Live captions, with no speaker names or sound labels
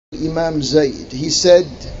Imam Zayd. He said,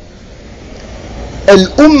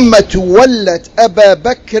 الأمة ولت أبا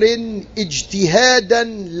بكر اجتهادا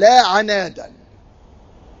لا عنادا.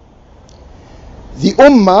 The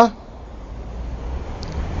Ummah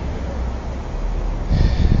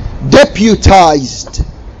deputized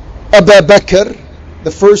Abu Bakr,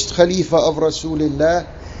 the first Khalifa of Rasulullah,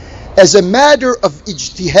 as a matter of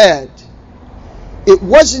ijtihad. It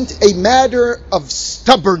wasn't a matter of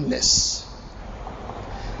stubbornness.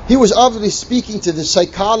 He was obviously speaking to the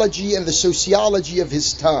psychology and the sociology of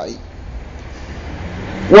his time.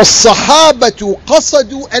 وَالصَّحَابَةُ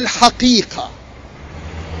قَصَدُوا الْحَقِيقَةِ.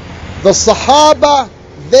 The Sahaba,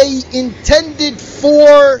 they intended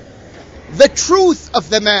for the truth of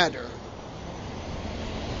the matter.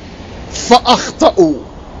 فَأَخْطَأُوا.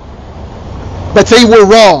 But they were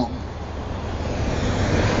wrong.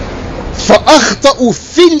 فَأَخْطَأُوا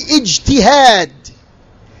فِي الْإِجْتِهَادِ.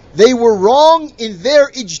 They were wrong in their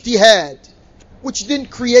ijtihad, which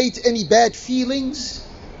didn't create any bad feelings,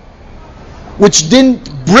 which didn't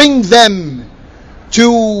bring them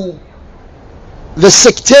to the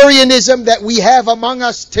sectarianism that we have among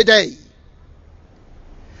us today.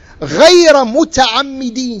 غَيْرَ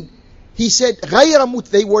مُتَعَمِّدِينَ. He said,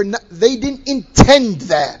 they didn't intend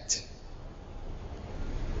that.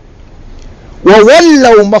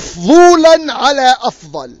 وَوَلَّوْ مَفْضُولًا عَلَى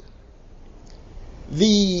أَفْضَلٍ.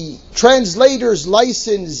 The translator's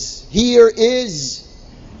license here is,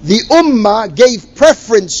 the Ummah gave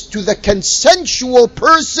preference to the consensual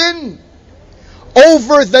person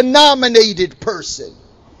over the nominated person.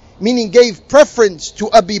 Meaning gave preference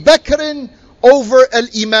to Abu Bakr over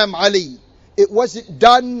Imam Ali. It wasn't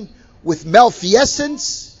done with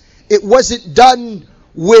malfeasance. It wasn't done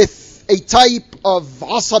with a type of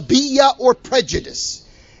asabiyya or prejudice.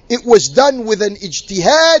 It was done with an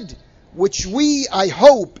ijtihad, which we, I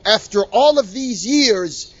hope, after all of these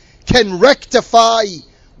years, can rectify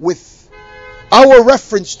with our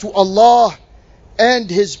reference to Allah and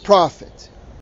His Prophet.